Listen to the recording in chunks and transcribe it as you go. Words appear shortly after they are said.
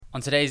On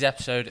today's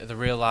episode of the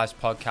Real Lives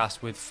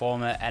podcast with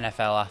former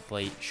NFL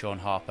athlete SHAWN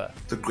HARPER.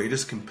 The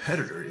greatest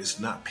competitor is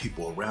not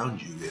people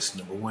around you. It's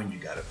number one, you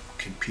got to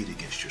compete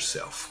against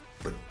yourself.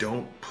 But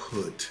don't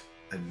put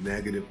a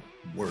negative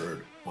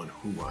word on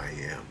who I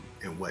am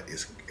and what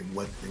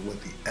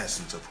the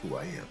essence of who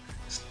I am.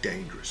 It's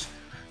dangerous.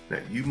 Now,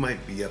 you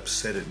might be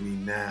upset at me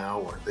now,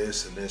 or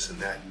this and this and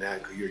that and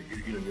that, because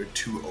you're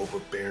too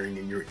overbearing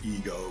in your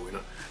ego,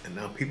 and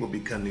now people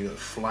become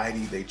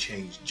flighty. They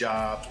change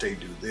jobs, they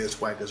do this.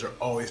 Why? Because they're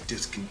always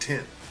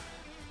discontent.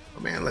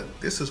 But man, look,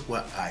 this is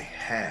what I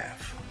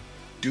have.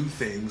 Do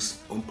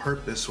things on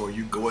purpose, or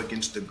you go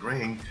against the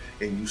grain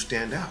and you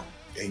stand out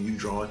and you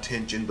draw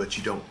attention, but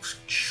you don't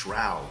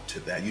shroud to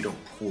that. You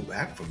don't pull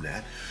back from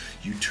that.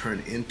 You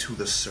turn into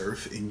the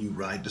surf and you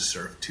ride the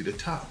surf to the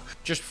top.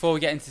 Just before we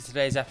get into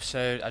today's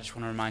episode, I just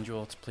want to remind you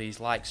all to please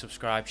like,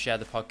 subscribe, share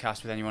the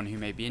podcast with anyone who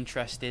may be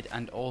interested,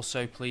 and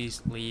also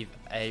please leave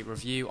a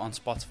review on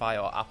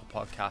Spotify or Apple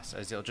Podcasts,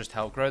 as it'll just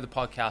help grow the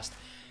podcast.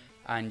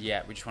 And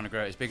yeah, we just want to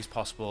grow it as big as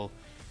possible.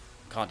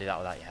 Can't do that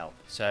without your help.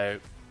 So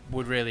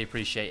would really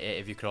appreciate it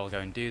if you could all go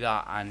and do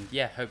that. And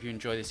yeah, hope you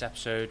enjoy this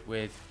episode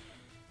with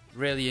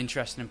really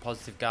interesting and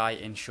positive guy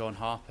in SHAWN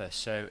HARPER.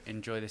 So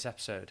enjoy this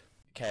episode.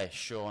 Okay,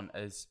 SHAWN,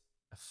 as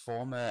a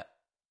former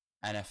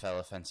NFL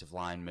offensive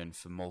lineman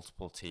for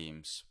multiple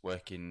teams,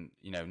 working,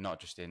 not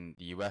just in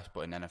the US,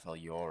 but in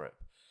NFL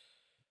Europe,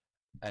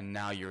 and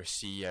now you're a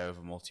CEO of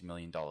a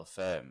multi-million-dollar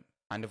firm.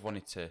 Kind of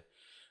wanted to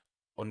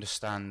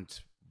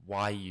understand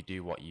why you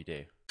do what you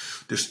do.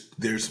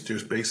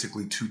 There's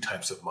basically two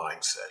types of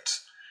mindsets.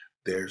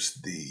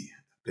 There's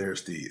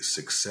the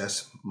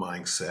success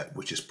mindset,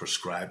 which is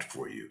prescribed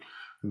for you.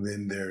 And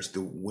then there's the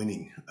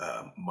winning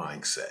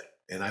mindset.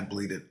 And I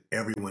believe that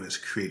everyone is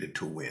created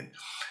to win.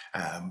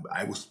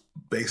 I'd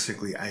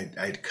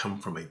come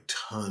from a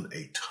ton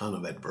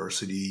of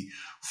adversity,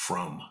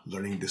 from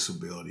learning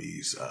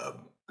disabilities,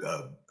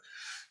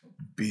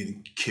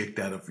 being kicked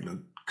out of,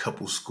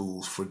 couple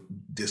schools for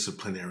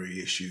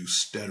disciplinary issues,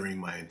 stuttering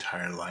my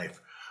entire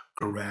life,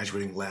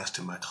 graduating last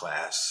in my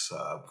class,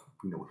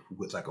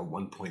 with like a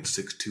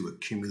 1.62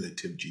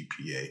 cumulative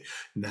GPA,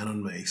 not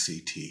on my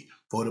ACT,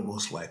 voted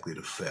most likely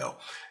to fail.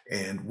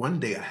 And one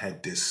day I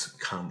had this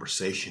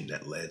conversation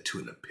that led to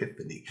an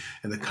epiphany.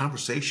 And the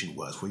conversation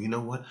was, well, you know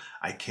what?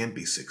 I can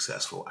be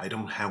successful. I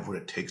don't have what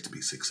it takes to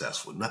be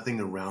successful. Nothing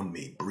around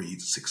me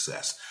breeds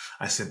success.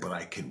 I said, but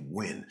I can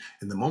win.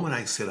 And the moment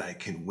I said I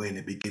can win,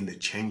 it began to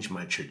change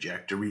my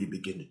trajectory, it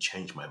began to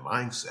change my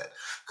mindset.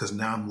 Because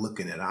now I'm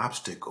looking at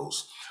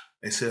obstacles.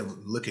 Instead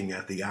of looking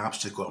at the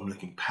obstacle, I'm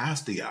looking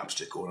past the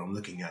obstacle and I'm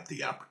looking at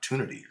the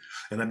opportunity.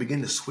 And I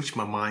began to switch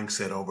my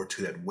mindset over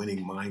to that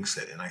winning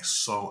mindset. And I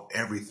saw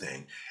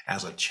everything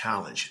as a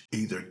challenge,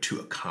 either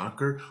to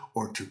conquer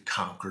or to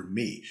conquer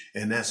me.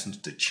 In essence,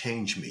 to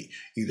change me.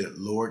 Either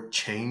Lord,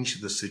 change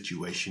the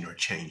situation or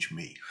change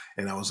me.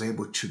 And I was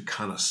able to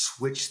kind of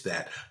switch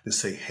that to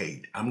say,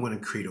 hey, I'm going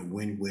to create a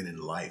win-win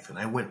in life. And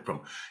I went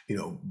from,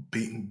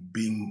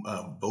 being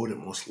voted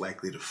most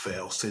likely to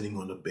fail, sitting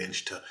on the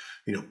bench, to,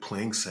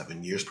 playing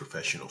 7 years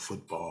professional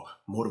football,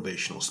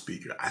 motivational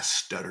speaker. I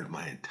stuttered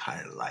my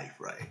entire life,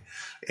 right?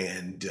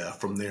 And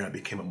from there, I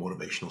became a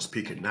motivational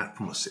speaker, not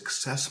from a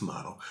success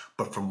model,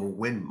 but from a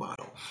win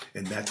model.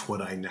 And that's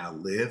what I now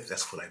live.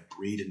 That's what I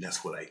breed. And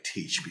that's what I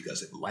teach.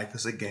 Because if life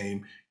is a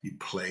game, you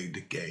play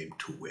the game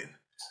to win.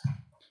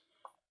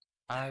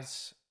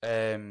 As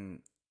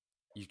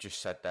you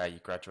just said there, you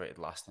graduated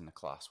last in the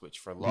class, which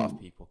for a lot of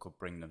people could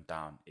bring them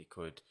down. It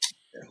could,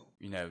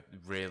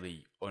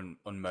 really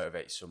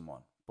unmotivate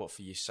someone. But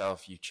for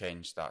yourself, you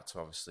changed that to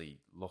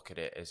obviously look at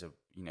it as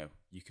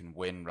you can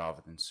win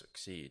rather than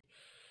succeed.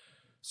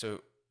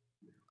 So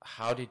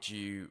how did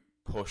you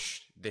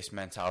push this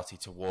mentality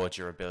towards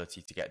your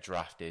ability to get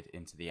drafted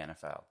into the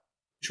NFL?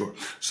 Sure.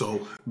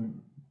 So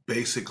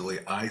basically,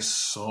 I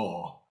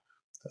saw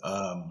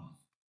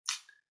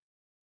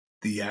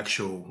the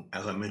actual,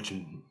 as I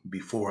mentioned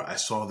before, I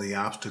saw the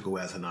obstacle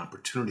as an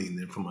opportunity. And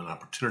then from an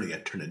opportunity, I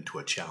turned it into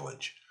a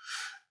challenge.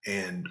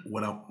 And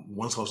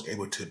once I was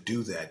able to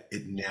do that,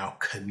 it now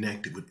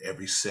connected with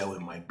every cell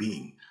in my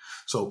being.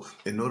 So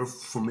in order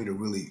for me to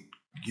really,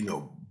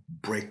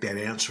 break that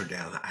answer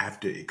down, I have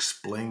to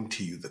explain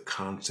to you the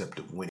concept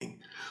of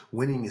winning.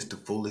 Winning is the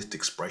fullest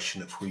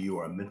expression of who you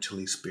are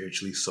mentally,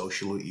 spiritually,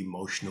 socially,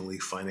 emotionally,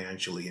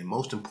 financially, and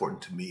most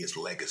important to me is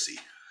legacy.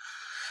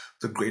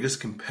 The greatest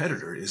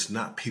competitor is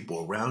not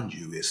people around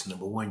you. It's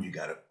number one, you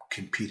got to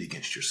compete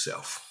against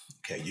yourself.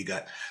 Okay,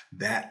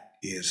 that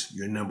is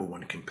your number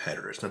one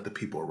competitor. It's not the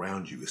people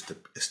around you.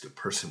 It's the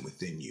person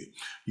within you.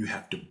 You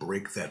have to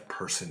break that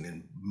person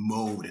and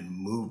mold and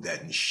move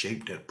that and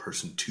shape that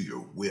person to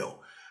your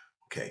will.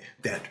 Okay,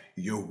 that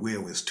your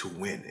will is to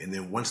win. And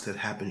then once that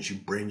happens, you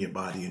bring your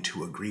body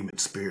into agreement,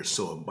 spirit,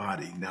 soul, and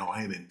body. Now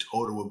I am in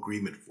total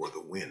agreement for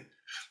the win.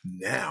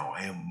 Now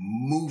I am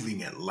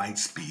moving at light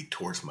speed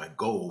towards my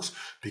goals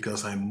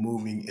because I'm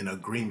moving in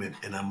agreement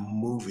and I'm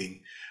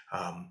moving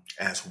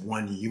as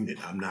one unit.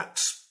 I'm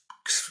not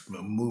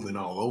moving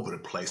all over the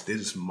place.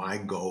 This is my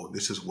goal.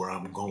 This is where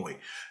I'm going.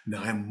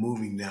 Now I'm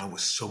moving now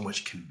with so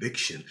much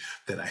conviction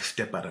that I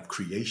step out of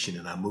creation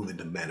and I move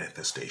into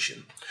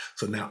manifestation.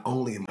 So not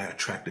only am I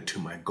attracted to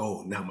my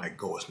goal, now my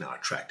goal is now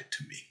attracted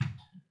to me.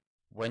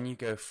 When you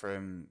go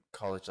from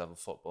college level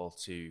football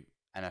to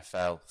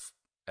NFL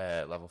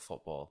level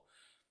football,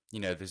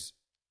 there's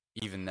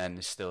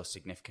still a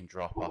significant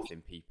drop off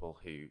in people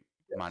who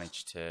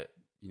manage to,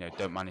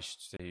 don't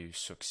manage to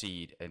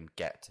succeed and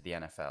get to the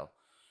NFL.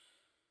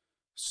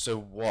 So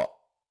what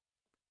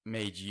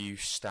made you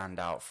stand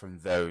out from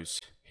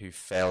those who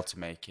fail to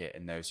make it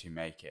and those who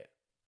make it?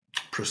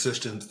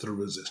 Persistence through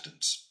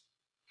resistance.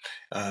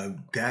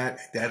 That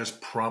is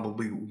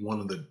probably one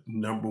of the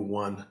number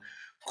one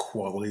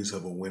qualities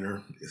of a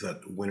winner, is that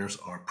winners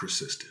are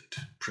persistent.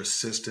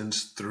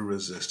 Persistence through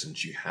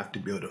resistance. You have to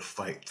be able to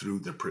fight through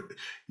the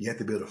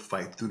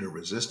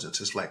resistance.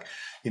 It's like,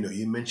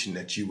 you mentioned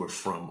that you were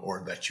from,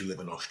 or that you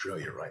live in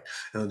Australia, right?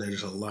 And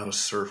there's a lot of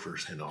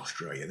surfers in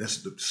Australia.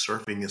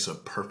 Surfing is a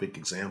perfect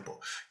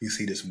example. You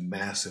see this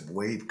massive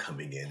wave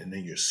coming in, and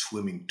then you're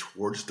swimming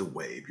towards the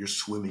wave. You're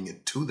swimming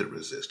into the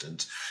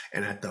resistance.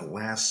 And at the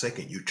last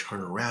second, you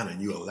turn around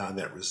and you allow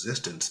that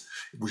resistance,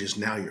 which is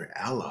now your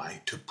ally,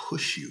 to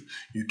push you.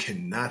 You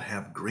cannot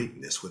have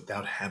greatness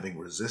without having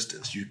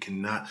resistance. You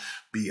cannot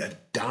be a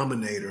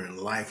dominator in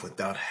life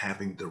without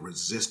having the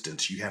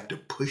resistance. You have to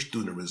push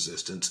through the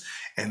resistance,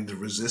 and the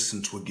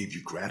resistance will give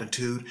you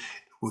gratitude,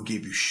 will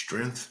give you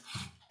strength,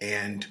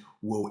 and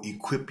will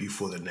equip you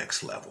for the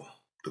next level.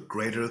 The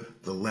greater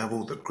the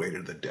level, the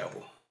greater the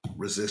devil.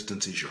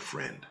 Resistance is your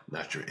friend,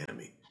 not your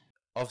enemy.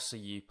 Obviously,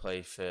 you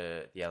play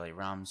for the LA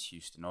Rams,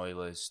 Houston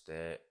Oilers,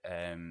 the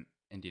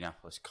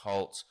Indianapolis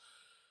Colts,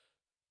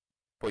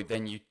 but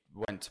then you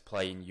went to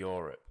play in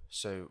Europe.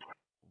 So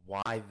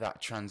why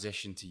that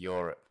transition to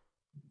Europe?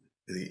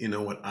 You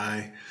know what?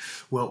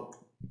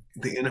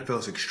 The NFL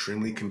is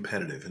extremely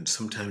competitive, and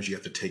sometimes you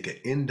have to take an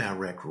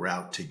indirect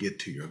route to get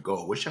to your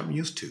goal, which I'm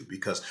used to,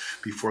 because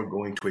before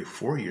going to a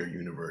 4-year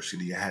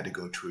university, I had to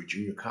go to a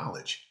junior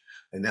college,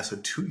 and that's a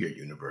 2-year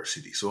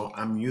university. So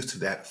I'm used to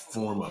that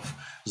form of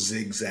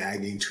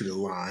zigzagging to the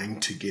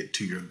line to get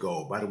to your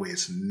goal. By the way,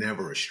 it's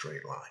never a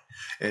straight line,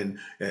 and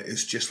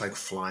it's just like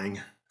flying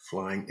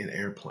in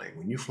airplane.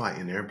 When you fly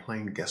in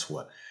airplane, guess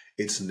what?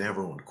 It's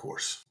never on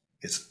course.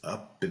 It's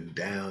up and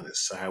down,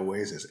 it's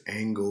sideways, it's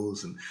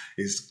angles, and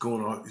it's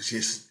going on.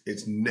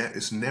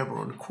 It's never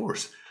on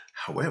course.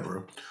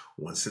 However,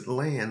 once it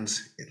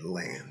lands, it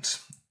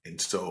lands. And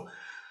so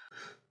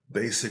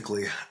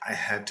basically I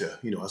had to,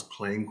 I was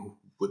playing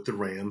with the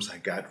Rams. I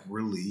got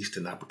released,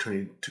 an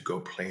opportunity to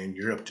go play in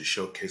Europe to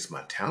showcase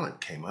my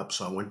talent came up.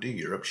 So I went to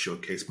Europe,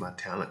 showcased my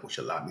talent, which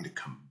allowed me to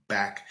come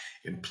back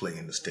and play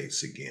in the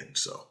States again.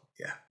 So,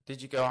 yeah.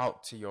 Did you go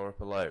out to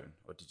Europe alone,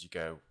 or did you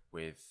go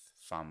with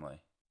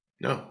family?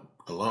 No,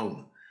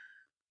 alone.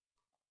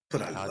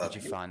 But How did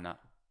you find that?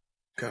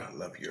 God, I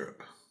love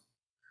Europe.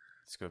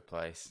 It's a good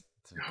place.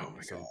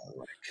 It's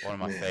one of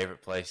my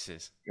favorite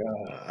places.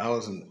 I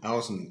was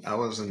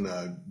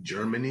in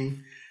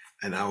Germany,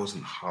 and I was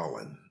in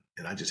Holland,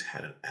 and I just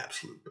had an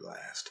absolute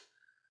blast.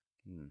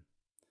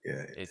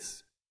 Yeah,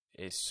 it's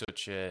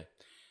such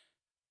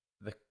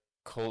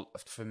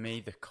for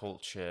me, the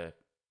culture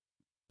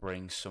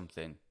brings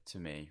something to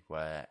me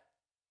where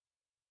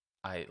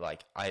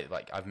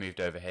I've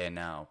moved over here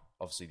now,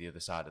 obviously the other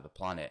side of the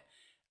planet,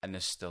 and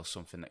there's still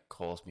something that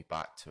calls me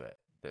back to it.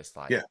 That's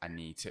like, I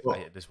need to.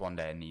 There's one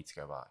day I need to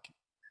go back.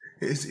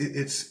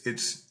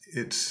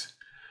 It's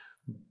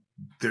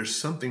there's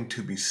something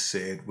to be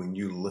said when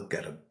you look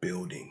at a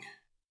building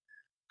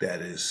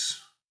that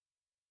is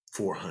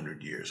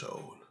 400 years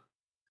old,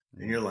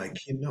 and you're like,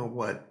 you know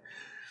what?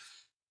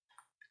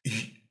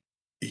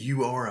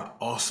 You are an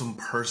awesome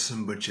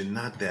person, but you're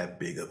not that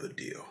big of a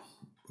deal.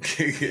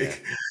 Yeah.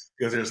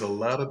 Because there's a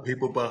lot of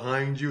people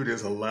behind you.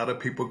 There's a lot of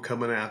people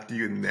coming after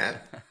you, and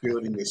that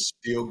building is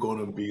still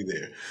going to be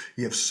there.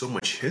 You have so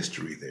much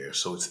history there,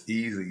 so it's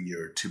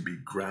easier to be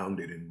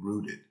grounded and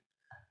rooted.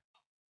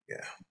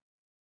 Yeah.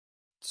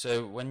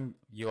 So when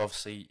you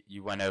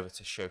went over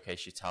to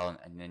showcase your talent,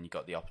 and then you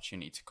got the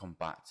opportunity to come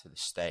back to the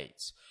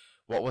States,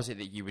 what was it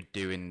that you were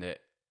doing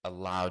that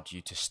allowed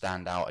you to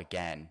stand out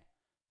again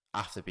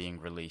after being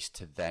released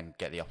to then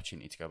get the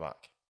opportunity to go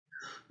back?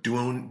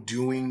 Doing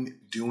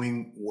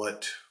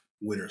what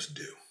winners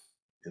do.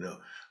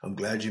 I'm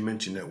glad you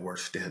mentioned that word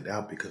stand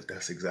out, because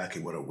that's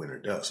exactly what a winner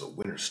does. A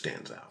winner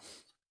stands out.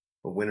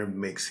 A winner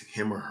makes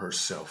him or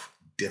herself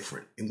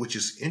different, and which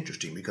is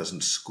interesting, because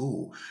in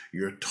school,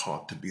 you're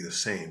taught to be the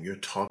same. You're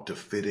taught to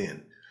fit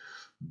in.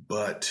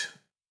 But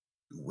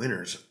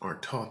winners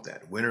aren't taught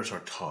that. Winners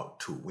are taught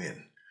to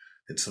win.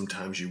 And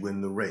sometimes you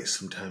win the race.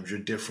 Sometimes you're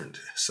different.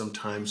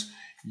 Sometimes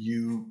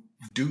you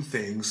do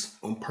things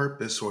on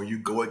purpose, or you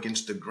go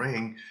against the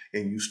grain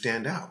and you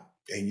stand out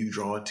and you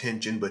draw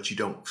attention, but you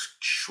don't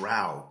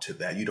shroud to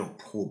that. You don't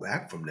pull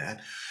back from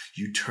that.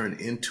 You turn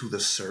into the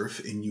surf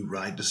and you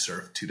ride the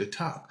surf to the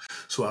top.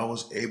 So I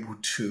was able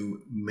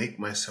to make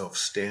myself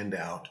stand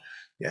out,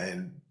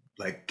 and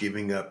like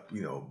giving up,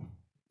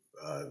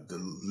 the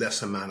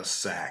less amount of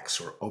sacks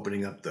or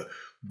opening up the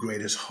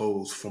greatest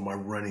holes for my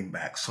running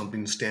back,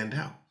 something to stand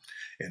out.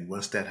 And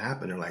once that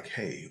happened, they're like,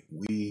 hey,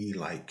 we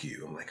like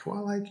you. I'm like, well,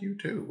 I like you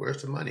too.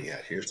 Where's the money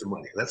at? Here's the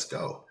money. Let's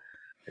go.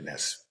 And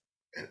that's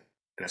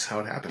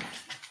how it happened.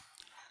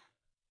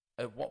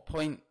 At what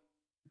point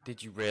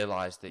did you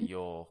realize that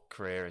your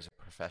career as a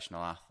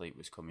professional athlete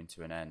was coming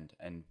to an end?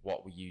 And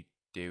what were you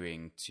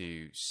doing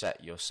to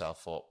set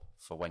yourself up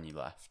for when you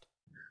left?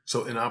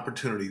 So an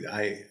opportunity,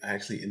 I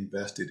actually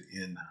invested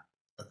in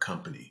a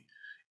company,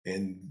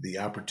 and the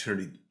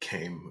opportunity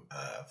came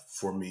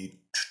for me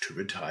to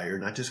retire.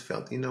 And I just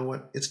felt, you know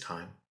what, it's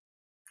time.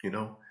 You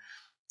know,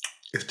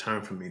 it's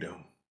time for me to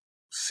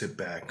sit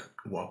back,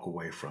 walk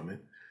away from it.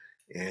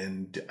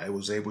 And I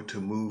was able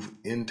to move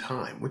in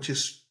time, which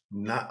is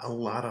not a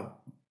lot of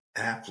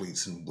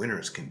athletes and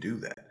winners can do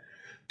that,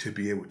 to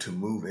be able to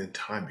move in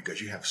time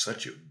because you have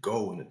such a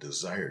goal and a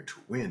desire to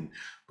win,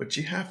 but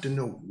you have to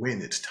know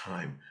when it's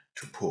time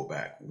to pull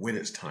back, when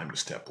it's time to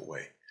step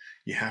away.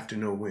 You have to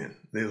know when.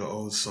 There's an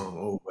old song,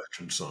 old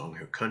Western song,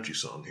 a country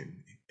song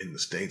in the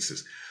States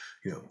is,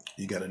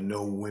 you got to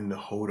know when to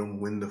hold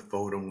them, when to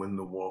fold them, when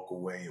to walk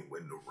away, and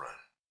when to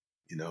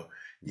run.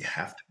 You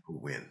have to know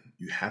when.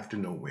 You have to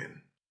know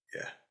when.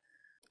 Yeah.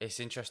 It's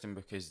interesting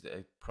because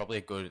probably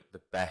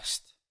the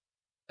best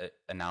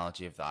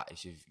analogy of that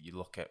is if you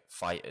look at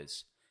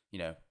fighters.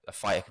 A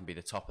fighter can be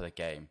the top of the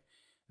game.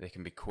 They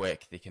can be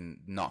quick. They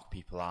can knock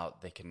people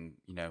out. They can,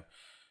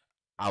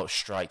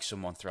 outstrike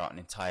someone throughout an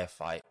entire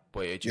fight.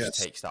 But it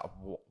just takes that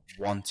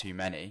one too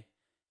many,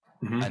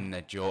 and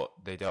their jaw.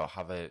 They don't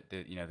have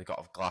they've got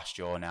a glass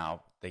jaw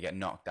now. They get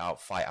knocked out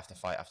fight after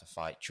fight after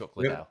fight. Chuck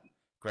Liddell,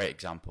 great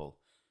example,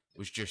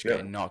 was just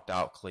getting knocked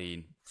out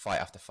clean fight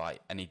after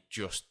fight, and he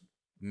just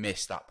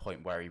missed that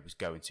point where he was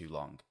going too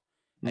long.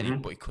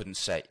 And but he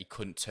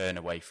couldn't turn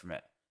away from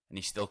it, and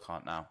he still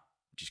can't now,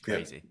 which is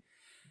crazy.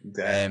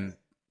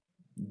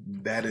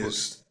 That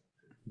is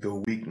the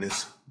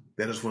weakness.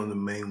 That is one of the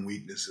main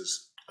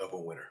weaknesses of a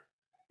winner.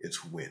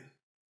 It's win.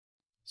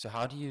 So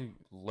how do you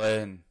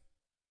learn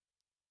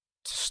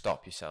to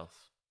stop yourself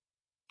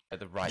at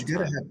the right time?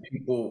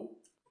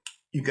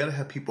 You gotta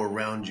have people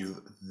around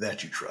you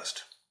that you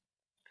trust.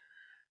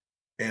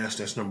 And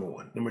that's number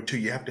one. Number two,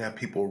 you have to have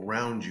people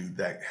around you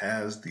that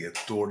has the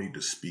authority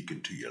to speak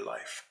into your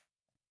life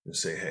and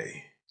say,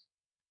 hey,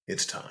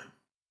 it's time.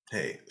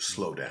 Hey,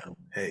 slow down.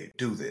 Hey,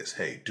 do this.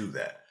 Hey, do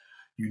that.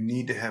 You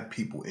need to have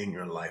people in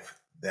your life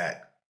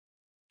that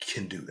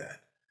can do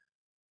that.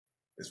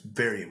 It's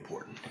very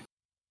important.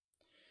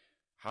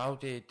 How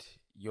did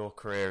your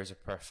career as a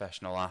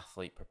professional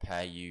athlete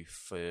prepare you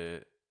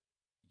for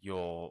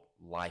your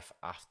life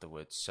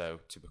afterwards? So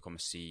to become a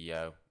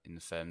CEO in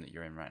the firm that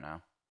you're in right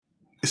now?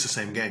 It's the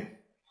same game.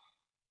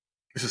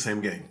 It's the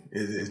same game.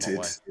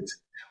 It's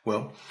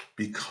well,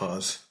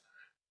 because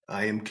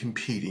I am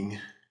competing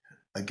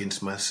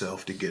against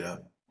myself to get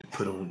up, to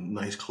put on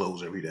nice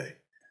clothes every day.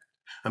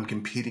 I'm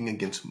competing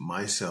against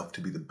myself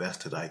to be the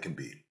best that I can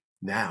be.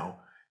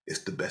 Now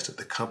it's the best that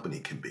the company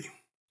can be.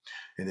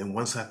 And then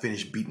once I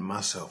finish beating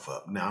myself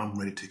up, now I'm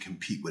ready to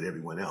compete with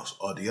everyone else,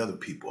 or the other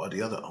people, or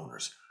the other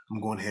owners.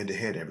 I'm going head to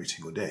head every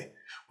single day.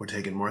 We're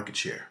taking market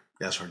share.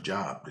 That's our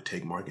job, to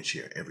take market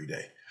share every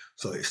day.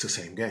 So it's the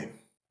same game.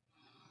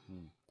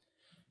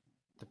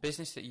 The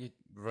business that you're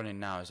running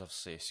now is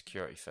obviously a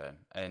security firm,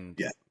 and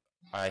yeah.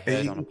 I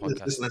heard on a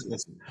podcast.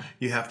 Listen.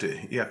 You have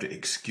to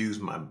excuse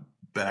my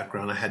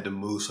background. I had to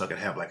move so I could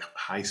have like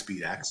high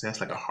speed access,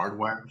 like a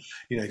hardwire.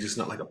 Just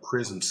not like a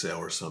prison cell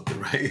or something,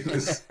 right?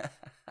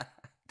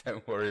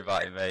 Don't worry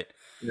about it, mate.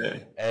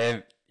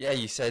 Yeah.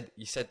 You said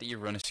that you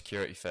run a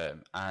security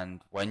firm,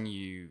 and when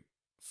you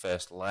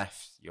first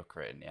left your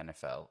career in the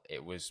NFL,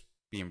 it was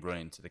being run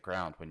into the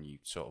ground when you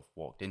sort of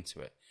walked into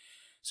it.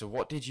 So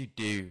what did you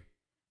do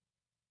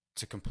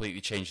to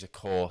completely change the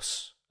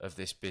course of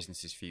this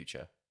business's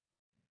future?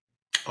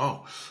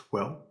 Oh,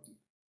 well,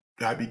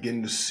 I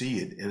begin to see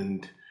it,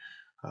 and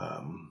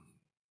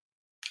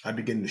I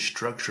begin to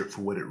structure it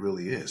for what it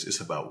really is. It's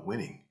about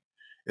winning.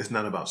 It's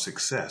not about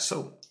success.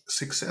 So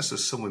success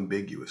is so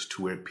ambiguous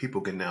to where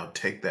people can now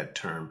take that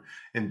term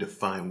and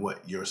define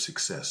what your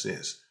success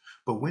is.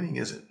 But winning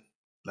isn't.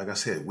 Like I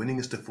said, winning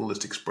is the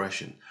fullest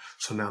expression.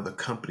 So now the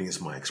company is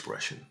my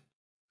expression.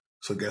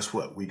 So guess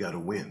what? We got to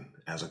win.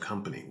 As a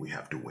company, we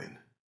have to win.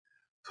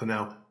 So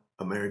now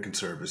American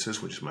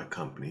Services, which is my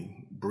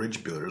company,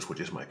 Bridge Builders,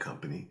 which is my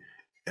company,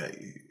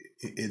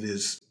 it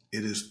is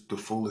the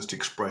fullest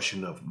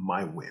expression of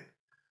my win.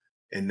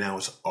 And now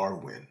it's our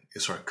win.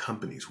 It's our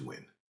company's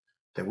win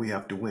that we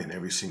have to win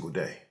every single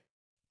day.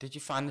 Did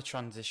you find the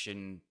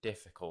transition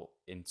difficult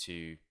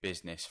into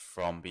business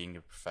from being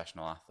a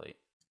professional athlete?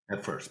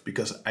 At first,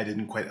 because I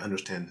didn't quite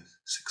understand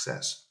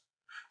success.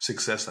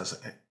 Success,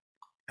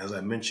 as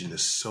I mentioned,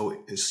 is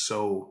so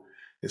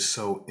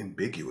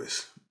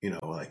ambiguous.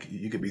 Like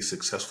you could be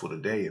successful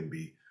today and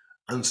be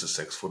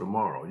unsuccessful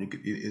tomorrow.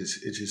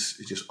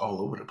 It's just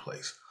all over the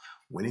place.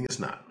 Winning is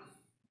not.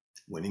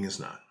 Winning is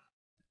not.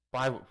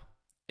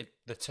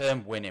 the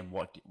term winning,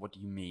 what do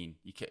you mean?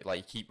 You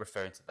keep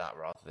referring to that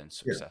rather than Yeah.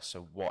 success.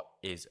 So what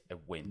is a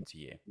win to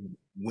you?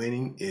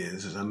 Winning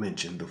is, as I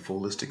mentioned, the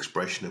fullest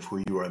expression of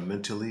who you are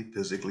mentally,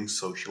 physically,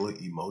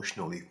 socially,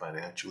 emotionally,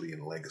 financially,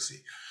 and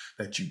legacy.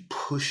 That you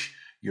push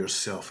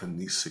yourself in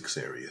these 6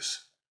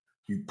 areas.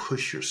 You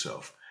push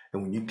yourself.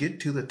 And when you get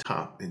to the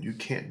top and you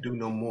can't do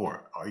no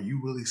more, are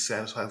you really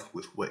satisfied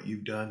with what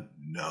you've done?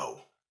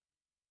 No.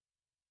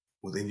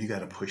 Well, then you got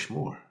to push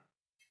more.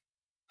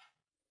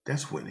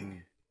 That's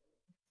winning.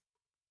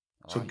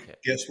 I So like it.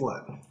 guess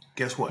what?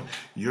 Guess what?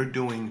 You're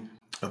doing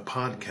a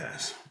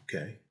podcast,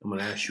 okay? I'm going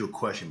to ask you a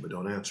question, but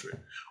don't answer it.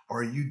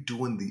 Are you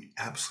doing the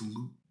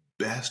absolute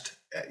best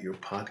at your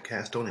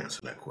podcast? Don't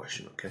answer that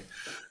question, okay?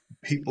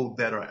 People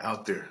that are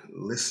out there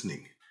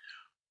listening,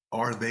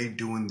 are they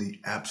doing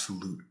the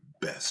absolute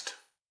best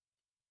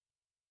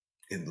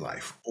in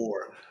life?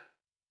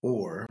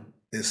 Or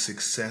is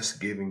success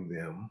giving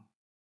them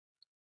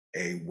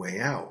a way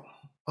out?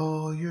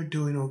 Oh, you're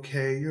doing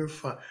okay. You're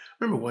fine.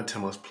 Remember one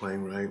time I was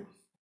playing, right?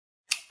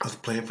 I was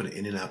playing for the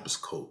Indianapolis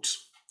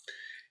Colts,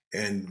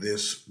 and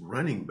this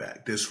running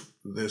back, this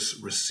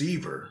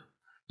receiver.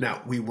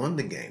 Now we won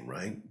the game,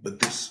 right? But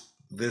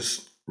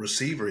this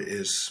receiver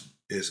is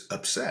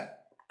upset.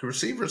 The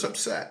receiver is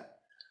upset.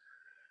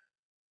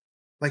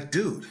 Like,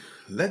 dude,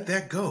 let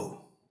that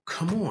go.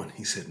 Come on.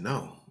 He said,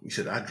 no. He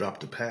said, I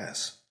dropped the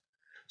pass.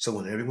 So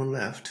when everyone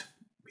left,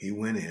 he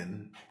went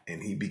in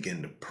and he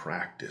began to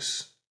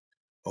practice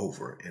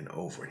over and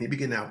over. He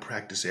began to out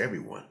practice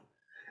everyone.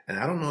 And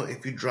I don't know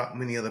if he dropped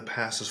many other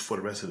passes for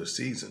the rest of the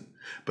season,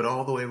 but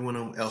although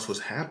everyone else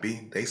was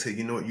happy, they said,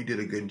 you know what, you did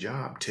a good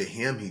job. To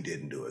him, he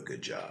didn't do a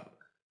good job.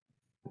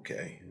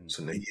 Okay.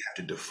 So now you have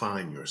to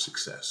define your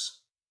success.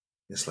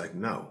 It's like,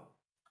 no,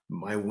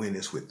 my win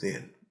is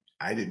within.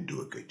 I didn't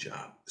do a good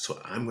job.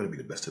 So I'm going to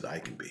be the best that I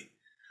can be.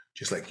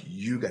 Just like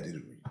you got to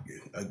do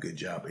a good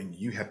job, and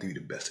you have to be the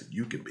best that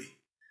you can be.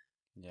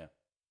 Yeah.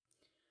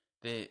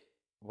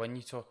 When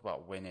you talk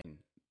about winning,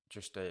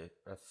 just a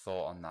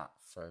thought on that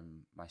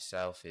from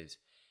myself is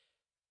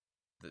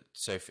that,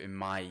 so in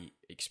my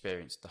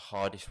experience, the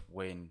hardest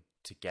win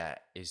to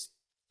get is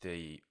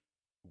the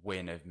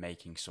win of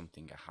making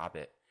something a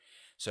habit.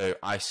 So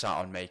I sat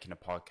on making a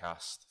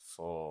podcast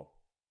for,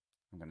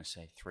 I'm going to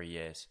say 3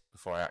 years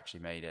before I actually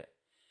made it.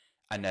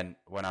 And then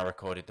when I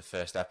recorded the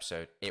first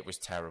episode, it was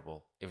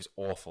terrible. It was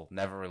awful.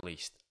 Never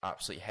released.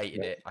 Absolutely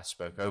hated it. I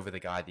spoke over the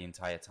guy the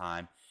entire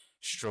time.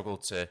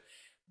 Struggled to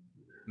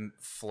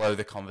flow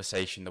the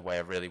conversation the way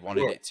I really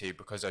wanted it to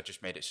because I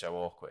just made it so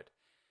awkward.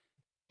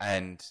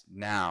 And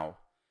now,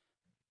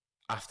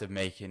 after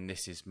making,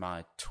 this is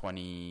my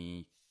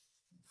 24th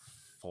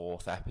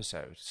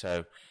episode.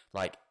 So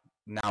like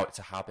now it's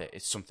a habit.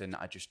 It's something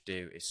that I just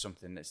do. It's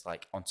something that's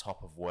like on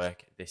top of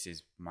work. This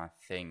is my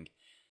thing.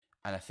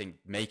 And I think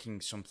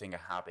making something a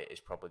habit is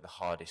probably the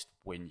hardest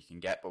win you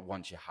can get. But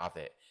once you have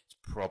it, it's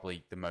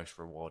probably the most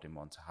rewarding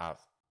one to have.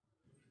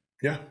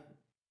 Yeah,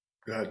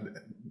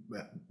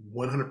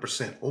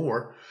 100%.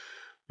 Or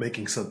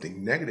making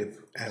something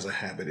negative as a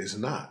habit is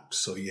not.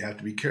 So you have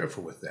to be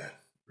careful with that,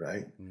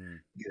 right?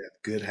 You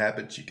have good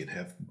habits, you can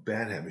have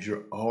bad habits.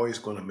 You're always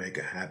going to make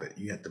a habit.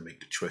 You have to make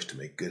the choice to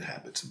make good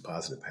habits and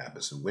positive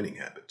habits and winning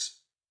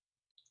habits.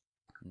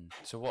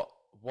 So what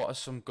are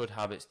some good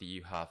habits that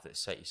you have that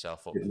set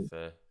yourself up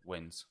for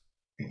wins?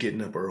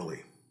 Getting up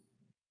early.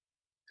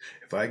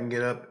 If I can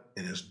get up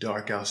and it's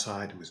dark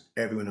outside because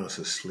everyone else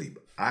is asleep,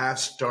 I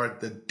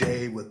start the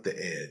day with the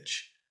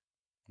edge.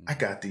 I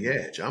got the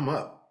edge. I'm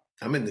up.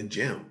 I'm in the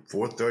gym,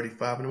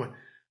 4:35 in the morning.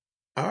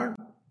 All right,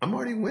 I'm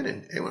already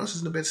winning. Everyone else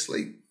is in the bed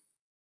asleep.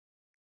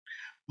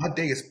 My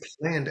day is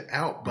planned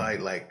out by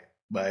like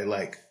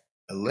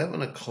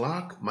 11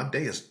 o'clock. My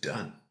day is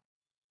done.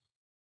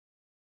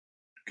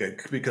 Okay,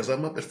 because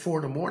I'm up at 4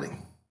 in the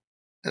morning.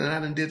 And I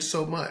done did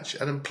so much.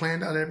 I done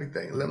planned out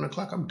everything. 11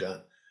 o'clock, I'm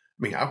done.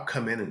 I mean, I'll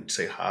come in and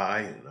say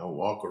hi and I'll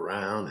walk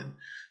around and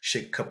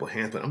shake a couple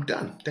hands, but I'm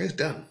done. Day's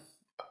done.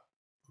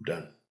 I'm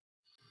done.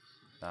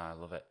 I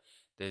love it.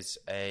 There's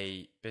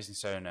a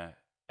business owner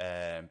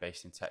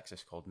based in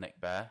Texas called Nick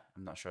Bear.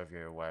 I'm not sure if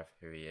you're aware of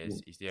who he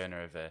is. He's the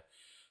owner of a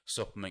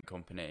supplement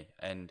company,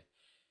 and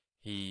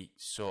he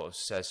sort of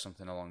says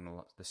something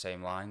along the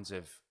same lines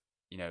of,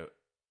 you know,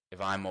 if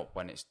I'm up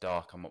when it's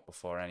dark, I'm up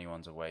before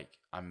anyone's awake.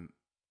 I'm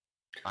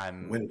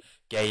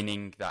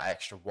gaining that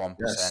extra 1%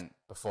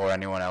 before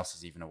anyone else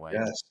is even awake.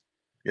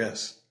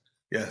 Yes.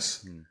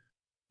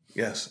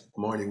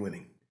 I'm already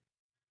winning.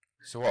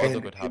 So what other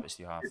good habits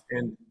do you have?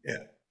 And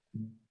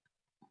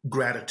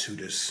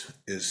gratitude is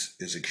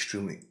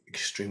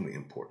extremely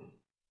important.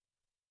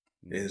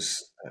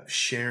 Is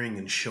sharing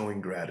and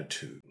showing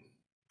gratitude.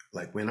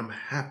 Like when I'm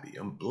happy,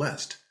 I'm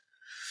blessed.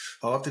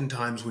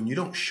 Oftentimes when you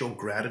don't show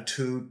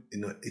gratitude,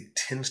 it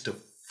tends to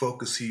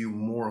focus you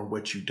more on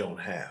what you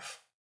don't have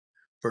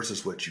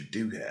versus what you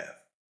do have.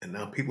 And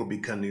now people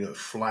become,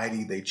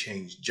 flighty. They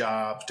change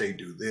jobs. They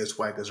do this.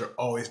 Why? Because they're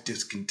always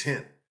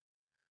discontent.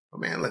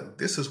 But man, look,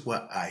 this is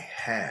what I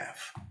have.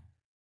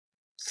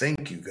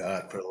 Thank you,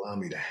 God, for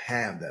allowing me to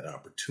have that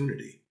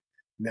opportunity.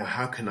 Now,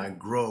 how can I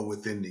grow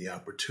within the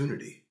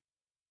opportunity?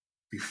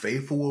 Be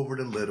faithful over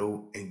the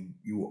little, and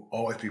you will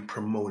always be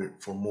promoted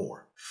for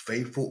more.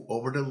 Faithful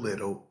over the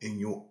little, and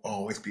you'll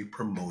always be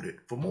promoted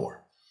for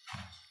more.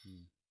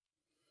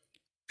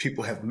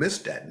 People have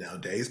missed that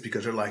nowadays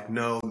because they're like,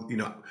 no,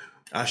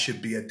 I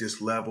should be at this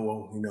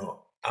level.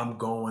 I'm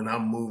going,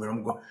 I'm moving,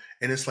 I'm going.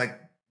 And it's like,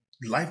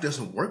 life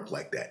doesn't work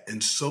like that.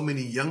 And so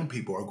many young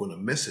people are going to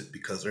miss it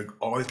because they're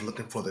always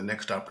looking for the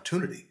next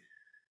opportunity,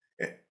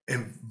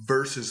 and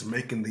versus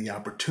making the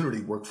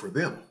opportunity work for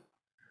them.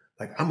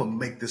 Like, I'm going to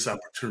make this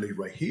opportunity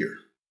right here,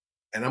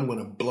 and I'm going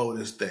to blow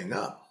this thing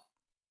up.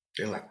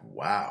 They're like,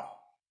 wow.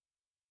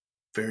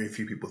 Very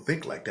few people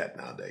think like that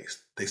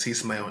nowadays. They see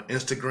somebody on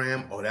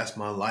Instagram. Oh, that's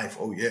my life.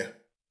 Oh, yeah,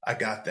 I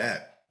got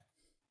that.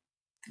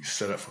 You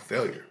set up for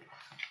failure.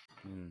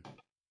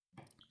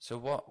 So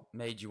what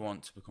made you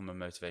want to become a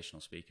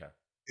motivational speaker?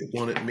 It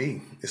wanted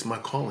me. It's my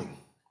calling.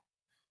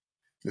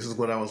 This is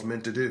what I was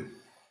meant to do.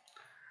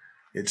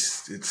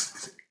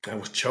 I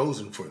was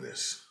chosen for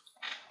this.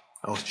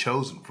 I was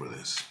chosen for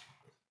this.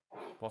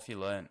 What have you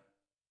learned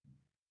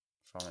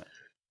from it?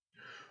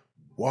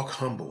 Walk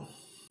humble.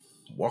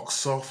 Walk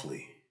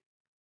softly.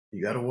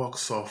 You got to walk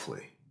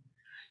softly.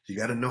 You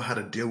got to know how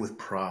to deal with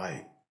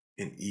pride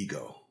and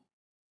ego.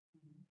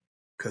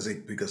 Because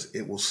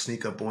it will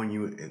sneak up on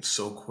you and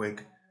so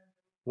quick.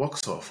 Walk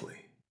softly.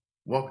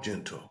 Walk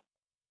gentle.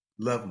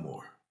 Love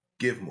more.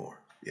 Give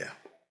more. Yeah.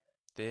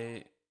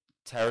 The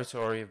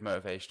territory of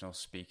motivational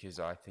speakers,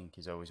 I think,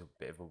 is always a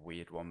bit of a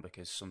weird one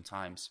because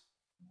sometimes,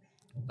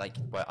 like,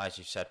 well, as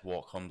you said,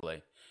 walk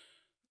humbly.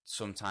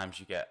 Sometimes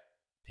you get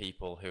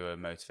people who are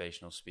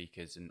motivational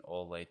speakers and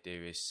all they do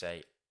is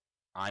say,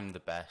 I'm the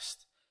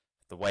best.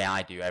 The way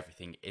I do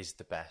everything is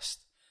the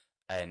best.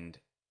 And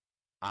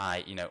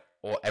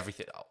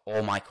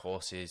all my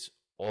courses,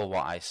 all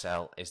what I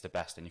sell is the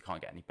best and you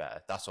can't get any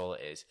better. That's all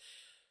it is.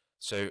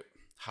 So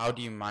how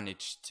do you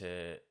manage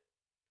to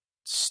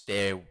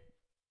steer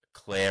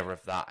clear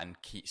of that and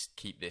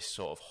keep this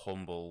sort of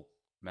humble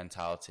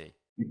mentality?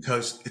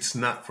 Because it's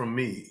not from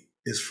me.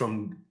 It's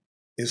from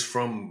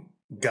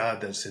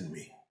God that's in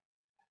me.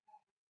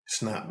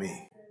 It's not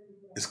me.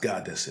 It's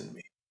God that's in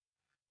me.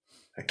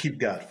 I keep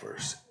God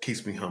first.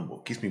 Keeps me humble.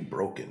 Keeps me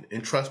broken.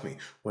 And trust me,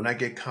 when I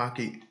get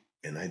cocky,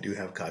 and I do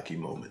have cocky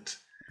moments,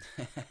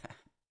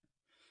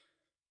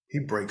 he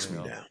breaks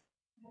me down.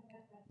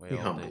 He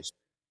humbles.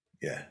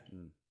 Yeah.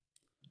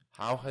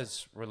 How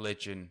has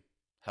religion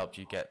helped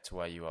you get to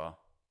where you are?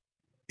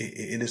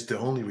 It is the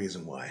only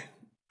reason why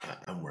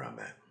I'm where I'm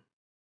at.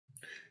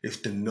 It's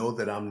to know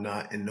that I'm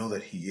not and know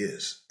that he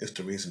is. It's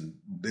the reason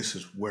this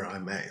is where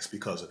I'm at. It's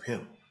because of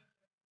him.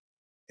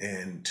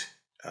 And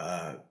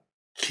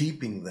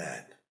keeping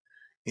that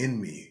in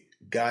me,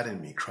 God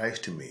in me,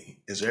 Christ in me,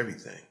 is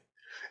everything.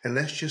 And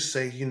let's just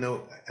say,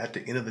 at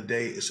the end of the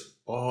day, it's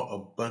all a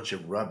bunch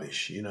of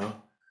rubbish,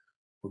 Well,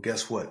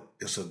 guess what?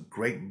 It's a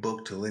great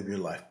book to live your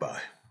life by.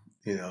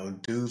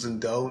 Do's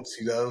and don'ts,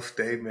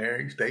 stay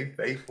married, stay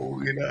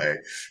faithful,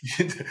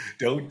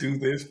 don't do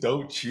this,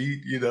 don't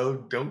cheat,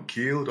 don't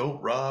kill,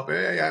 don't rob.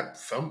 Hey,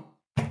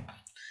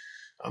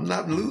 I'm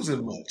not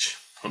losing much.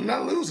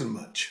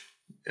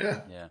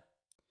 Yeah. Yeah.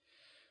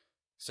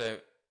 So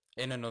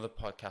in another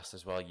podcast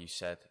as well, you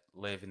said,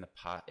 live in the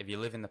past. If you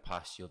live in the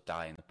past, you'll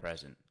die in the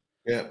present.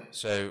 Yeah.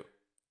 So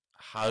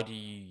how do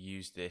you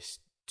use this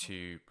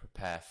to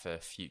prepare for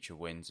future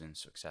wins and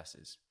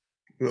successes?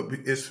 Well,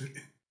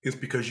 it's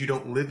because you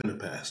don't live in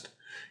the past.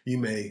 You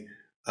may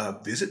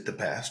visit the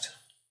past.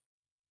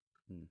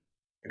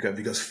 Okay,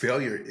 because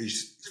failure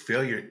is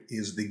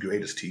the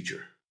greatest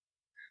teacher.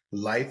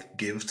 Life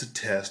gives the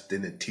test,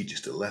 then it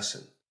teaches the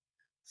lesson.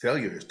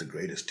 Failure is the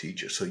greatest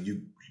teacher. So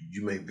you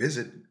may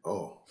visit,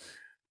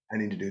 I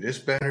need to do this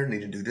better,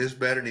 need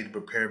to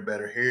prepare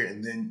better here.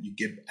 And then you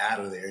get out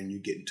of there and you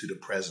get into the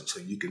present so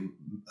you can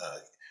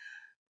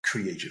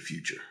create your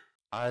future.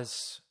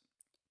 As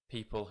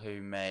people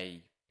who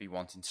may be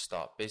wanting to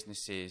start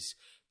businesses,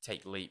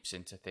 take leaps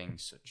into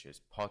things such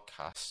as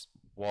podcasts,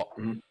 what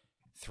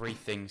 3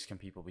 things can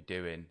people be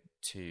doing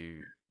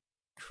to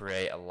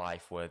create a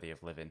life worthy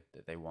of living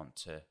that they want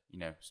to,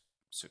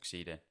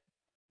 succeed in?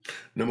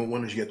 Number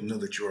 1 is you have to know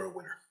that you're a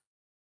winner.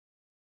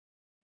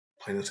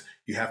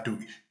 You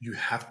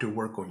have to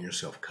work on your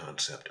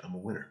self-concept. I'm a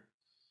winner.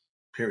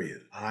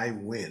 Period. I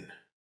win.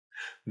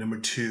 Number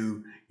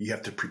 2, you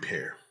have to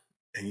prepare.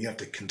 And you have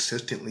to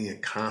consistently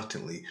and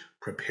constantly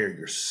prepare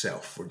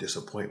yourself for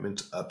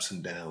disappointments, ups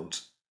and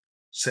downs,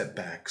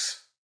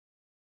 setbacks.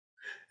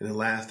 And the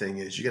last thing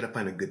is you got to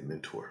find a good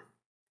mentor.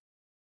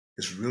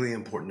 It's really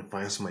important to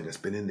find somebody that's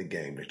been in the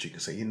game that you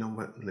can say, you know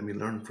what, let me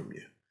learn from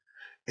you.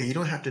 And you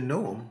don't have to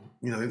know them.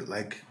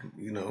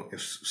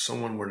 If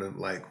someone were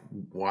to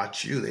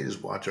watch you, they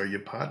just watch your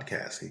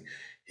podcast.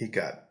 He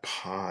got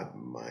Pod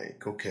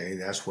Mike. Okay,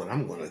 that's what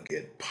I'm gonna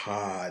get.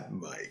 Pod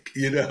Mike.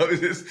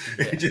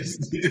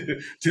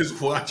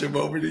 Just watch him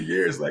over the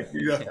years.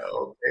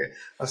 Okay,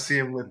 I see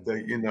him with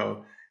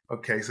the,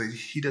 okay, so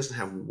he doesn't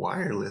have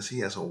wireless. He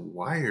has a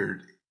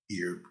wired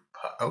ear.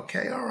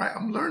 Okay, all right,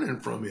 I'm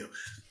learning from him.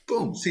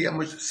 Boom. See how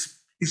much,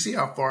 you see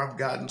how far I've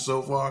gotten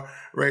so far?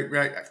 Right,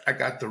 right. I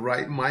got the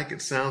right mic.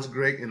 It sounds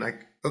great. And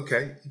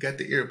okay, you got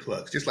the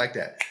earplugs just like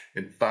that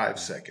in 5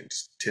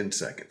 seconds, 10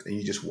 seconds. And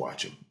you just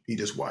watch them. You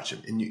just watch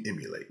them and you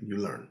emulate and you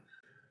learn.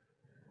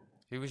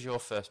 Who was your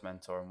first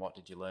mentor and what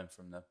did you learn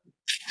from them?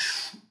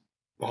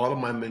 All of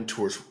my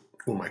mentors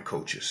were my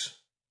coaches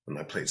when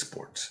I played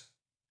sports.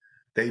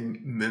 They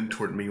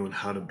mentored me on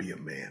how to be a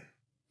man,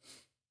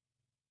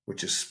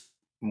 which is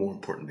more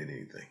important than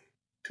anything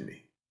to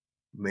me.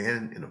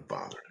 Man and a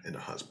father and a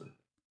husband.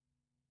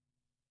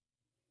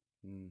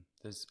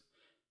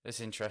 It's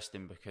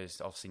interesting because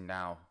obviously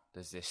now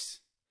there's this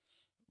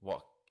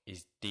what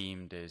is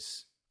deemed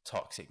as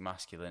toxic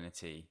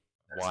masculinity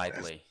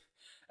widely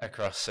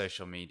across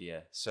social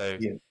media. So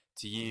Yeah,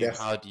 to you,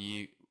 how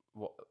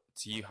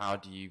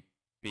do you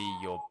be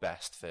your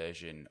best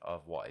version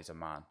of what is a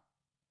man?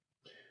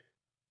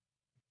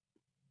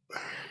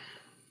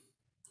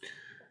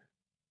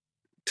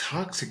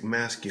 Toxic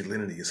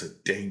masculinity is a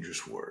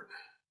dangerous word.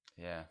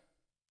 Yeah,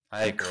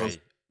 I agree.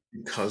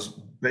 Because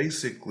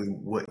basically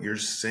what you're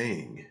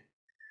saying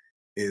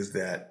is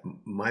that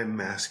my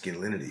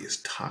masculinity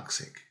is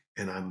toxic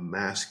and I'm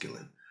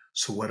masculine.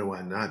 So what do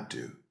I not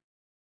do?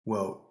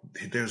 Well,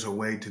 there's a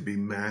way to be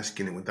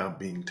masculine without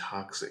being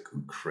toxic.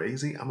 I'm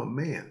crazy. I'm a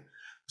man.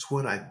 That's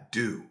what I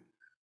do.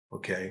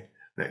 Okay.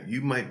 Now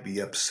you might be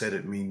upset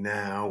at me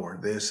now, or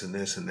this and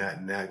this and that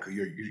and that, because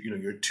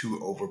you're too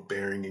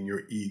overbearing in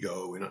your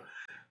ego.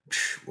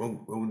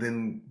 Well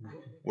then,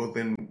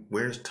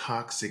 where's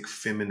toxic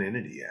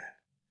femininity at?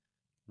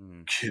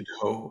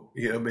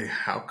 I mean,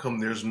 how come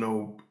there's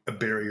no a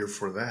barrier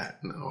for that?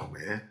 No,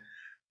 man.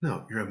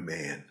 No, you're a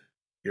man.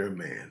 You're a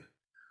man.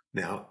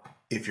 Now,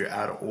 if you're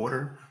out of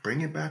order,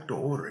 bring it back to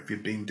order. If you're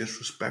being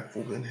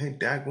disrespectful, then hey,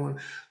 daggone,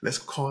 let's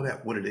call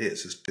that what it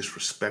is. It's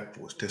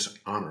disrespectful. It's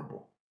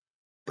dishonorable.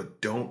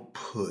 But don't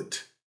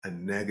put a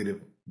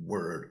negative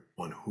word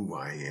on who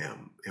I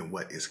am and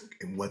what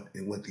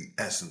the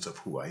essence of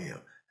who I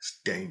am. It's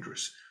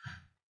dangerous.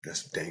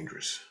 That's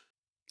dangerous.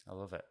 I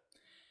love it.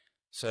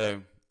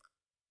 So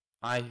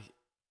I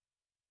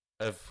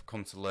have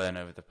come to learn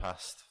over the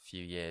past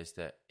few years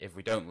that if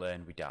we don't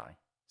learn, we die.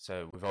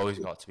 So we've always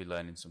got to be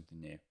learning something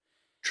new.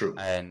 True.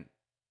 And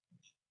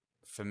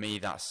for me,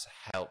 that's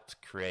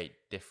helped create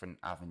different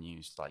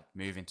avenues, like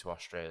moving to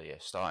Australia,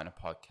 starting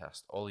a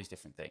podcast, all these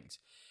different things.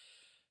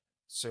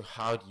 So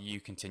how do you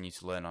continue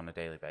to learn on a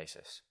daily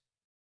basis?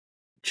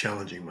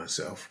 Challenging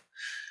myself.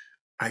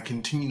 I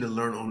continue to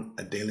learn on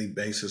a daily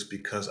basis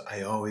because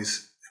I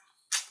always,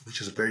 which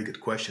is a very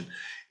good question,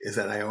 is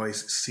that I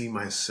always see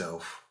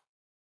myself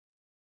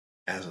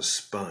as a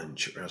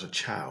sponge or as a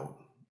child,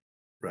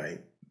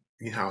 right?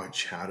 You know how a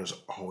child is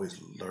always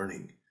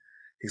learning.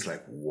 He's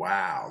like,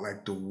 wow,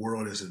 like the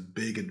world is a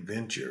big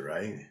adventure,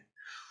 right?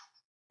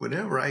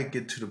 Whenever I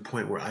get to the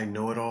point where I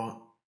know it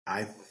all,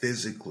 I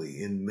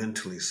physically and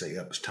mentally say,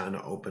 up, it's time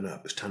to open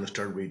up. It's time to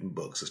start reading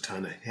books. It's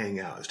time to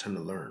hang out. It's time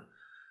to learn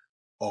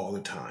all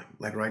the time.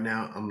 Like right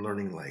now, I'm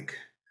learning like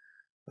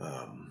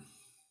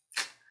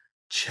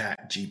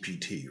Chat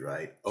GPT,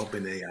 right?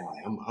 Open AI.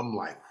 I'm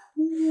like,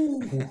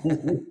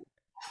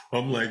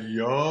 I'm like,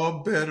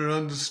 y'all better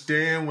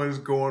understand what is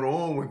going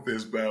on with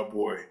this bad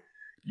boy.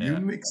 You Yeah.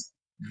 mix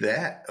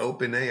that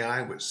Open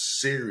AI with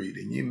Siri,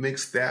 and you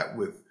mix that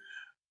with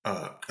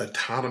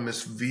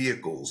autonomous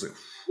vehicles.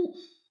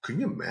 Can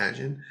you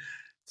imagine?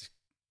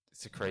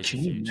 It's a crazy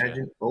Can you future.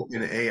 imagine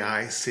Open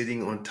AI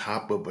sitting on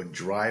top of a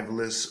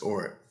driverless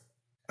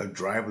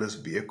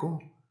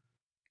vehicle?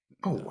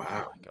 Oh wow! Oh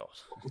my God.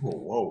 Oh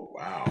whoa!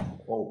 Wow!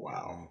 Oh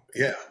wow!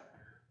 Yeah,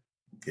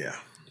 yeah.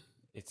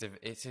 It's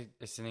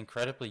an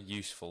incredibly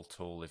useful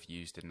tool if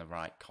used in the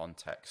right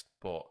context,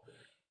 but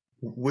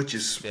Which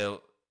is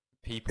still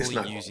people it's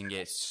are not. using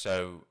it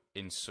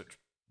in such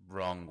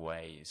wrong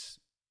ways.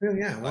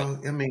 Yeah. Like,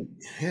 Well, I mean,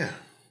 yeah.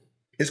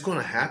 It's going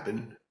to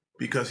happen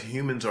because we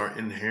aren't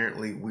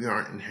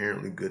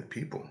inherently good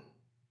people.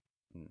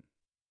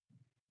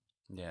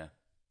 yeah.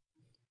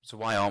 So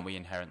why aren't we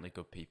inherently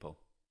good people?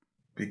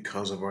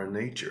 Because of our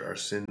nature, our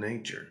sin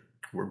nature.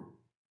 We're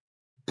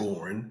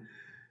born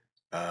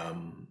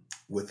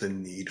with a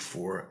need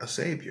for a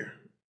savior.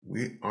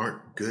 We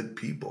aren't good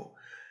people.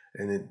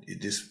 And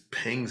it just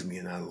pains me,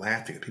 and I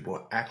laugh because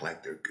people act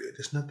like they're good.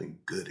 There's nothing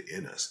good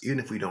in us. Even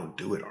if we don't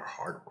do it, our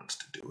heart wants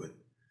to do it.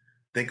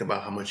 Think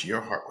about how much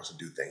your heart wants to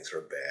do things that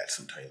are bad.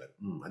 Sometimes you're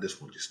like, I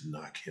just want to just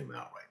knock him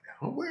out right now.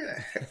 Well, where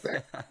the heck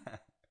that?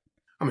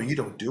 I mean, you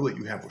don't do it,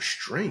 you have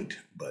restraint,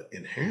 but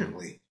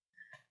inherently,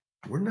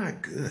 we're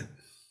not good.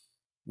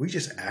 We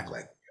just act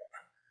like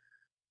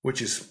we are,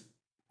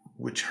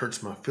 which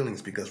hurts my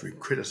feelings because we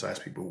criticize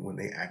people when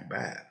they act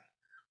bad.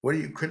 What are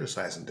you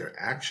criticizing? Their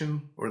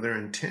action or their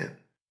intent?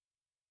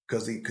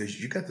 Because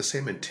you got the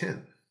same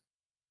intent.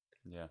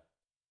 Yeah.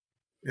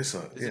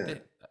 Yeah.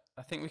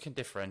 I think we can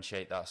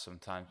differentiate that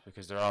sometimes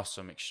because there are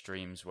some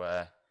extremes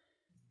where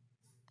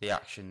the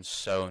action's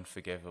so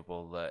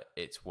unforgivable that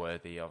it's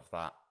worthy of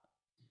that.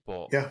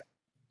 But Yeah.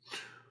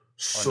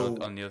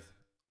 So on the other,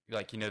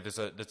 like there's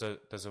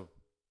a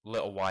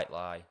little white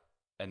lie,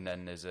 and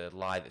then there's a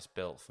lie that's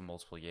built for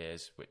multiple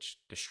years, which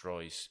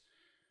destroys,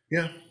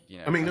 Yeah.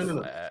 I mean, no.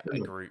 a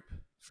group,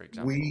 for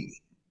example.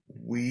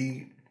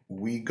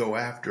 We go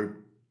after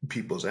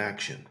people's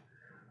action,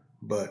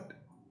 but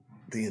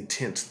the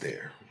intent's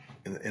there.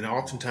 And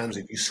oftentimes,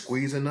 if you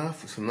squeeze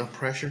enough, with enough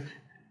pressure,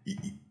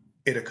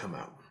 it'll come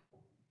out.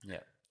 Yeah.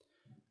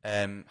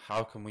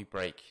 How can we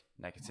break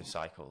negative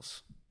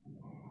cycles?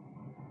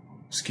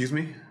 Excuse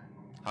me?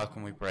 How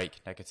can we break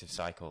negative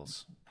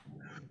cycles?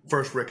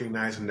 First,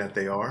 recognizing that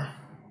they are,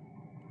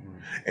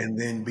 and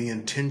then be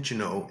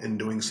intentional in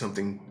doing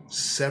something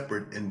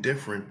separate and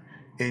different,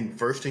 in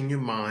first in your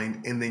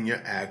mind and then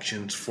your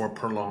actions for a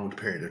prolonged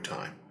period of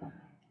time.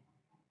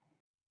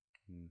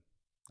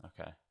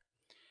 Okay.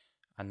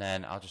 And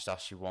then I'll just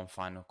ask you one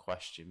final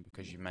question,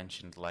 because you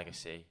mentioned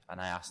legacy, and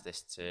I asked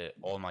this to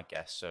all my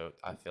guests, so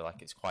I feel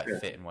like it's quite a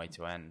fitting way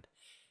to end,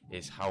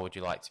 is how would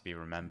you like to be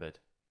remembered?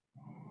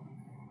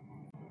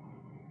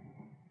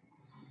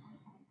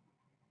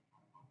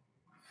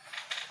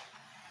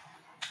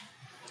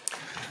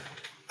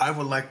 I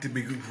would like to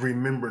be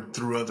remembered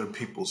through other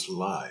people's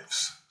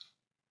lives.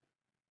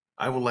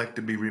 I would like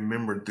to be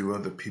remembered through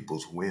other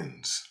people's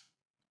wins.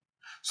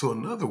 So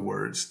in other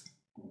words,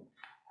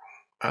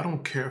 I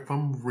don't care if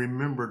I'm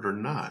remembered or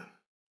not,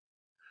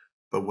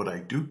 but what I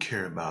do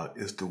care about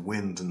is the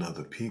wins in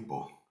other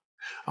people.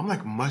 I'm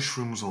like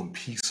mushrooms on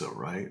pizza,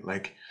 right?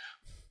 Like,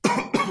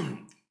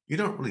 you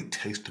don't really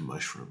taste the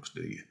mushrooms,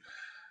 do you?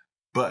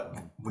 But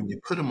when you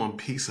put them on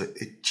pizza,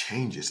 it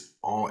changes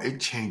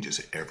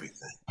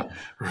everything,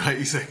 right?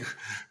 It's like,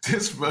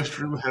 this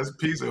mushroom has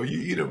pizza. When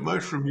you eat a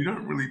mushroom, you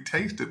don't really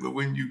taste it, but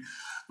when you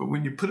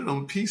put it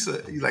on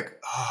pizza, you're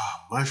like,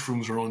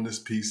 mushrooms are on this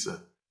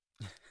pizza.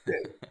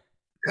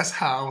 That's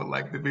how I would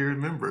like to be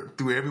remembered,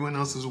 through everyone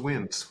else's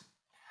wins.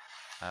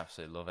 I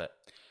absolutely love it.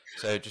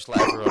 So just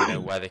let everyone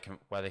know where they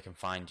can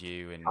find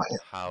you and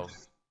how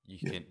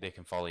they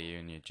can follow you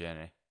in your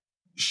journey.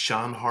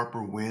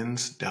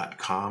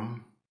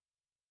 SHAWNHarperWins.com.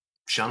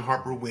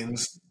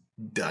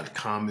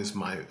 SHAWNHarperWins.com is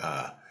my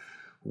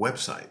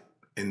website.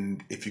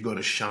 And if you go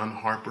to Shawn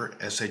Harper,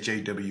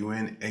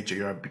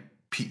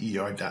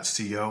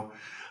 SHAWNHarper.co,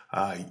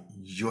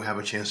 you'll have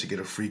a chance to get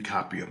a free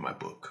copy of my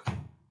book.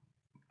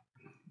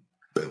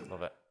 Boom.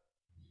 Love it.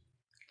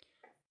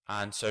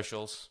 And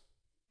socials?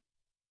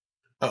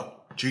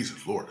 Oh,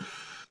 Jesus Lord.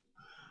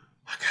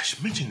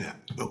 Gosh, mention that.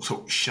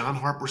 So Shawn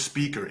Harper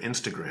Speaker,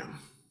 Instagram.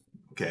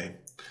 Okay.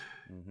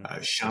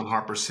 Shawn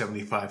Harper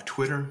 75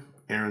 Twitter.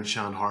 Aaron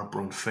Shawn Harper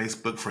on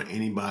Facebook, for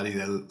anybody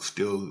that's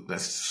still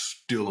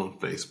on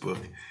Facebook.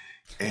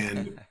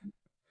 And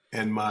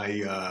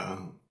my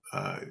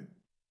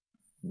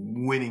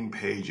winning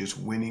page is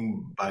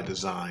Winning by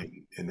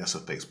Design, and that's a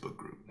Facebook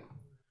group.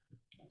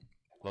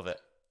 Love it.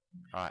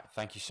 All right.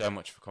 Thank you so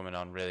much for coming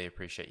on. Really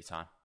appreciate your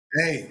time.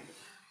 Hey.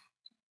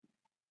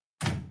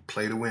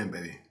 Play to win,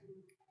 baby.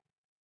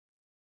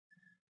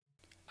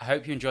 I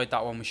hope you enjoyed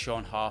that one with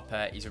Shawn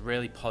Harper. He's a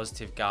really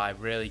positive guy,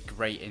 really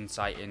great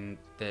insight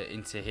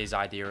into his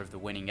idea of the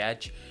winning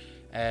edge.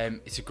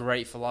 It's a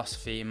great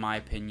philosophy, in my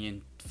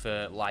opinion,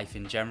 for life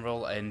in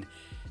general. And,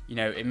 you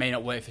know, it may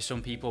not work for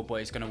some people, but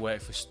it's going to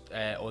work for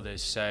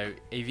others. So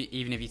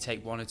even if you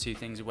take one or two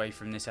things away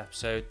from this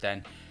episode,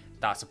 then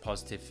that's a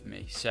positive for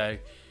me. So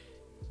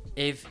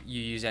if you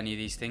use any of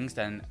these things,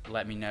 then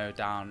let me know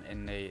down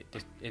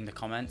in the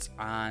comments,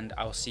 and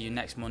I'll see you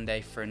next Monday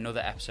for another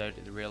episode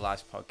of the Real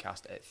Lives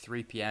Podcast at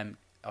 3 p.m.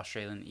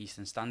 Australian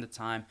Eastern Standard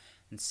Time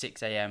and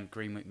 6 a.m.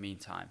 Greenwich Mean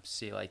Time.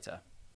 See you later.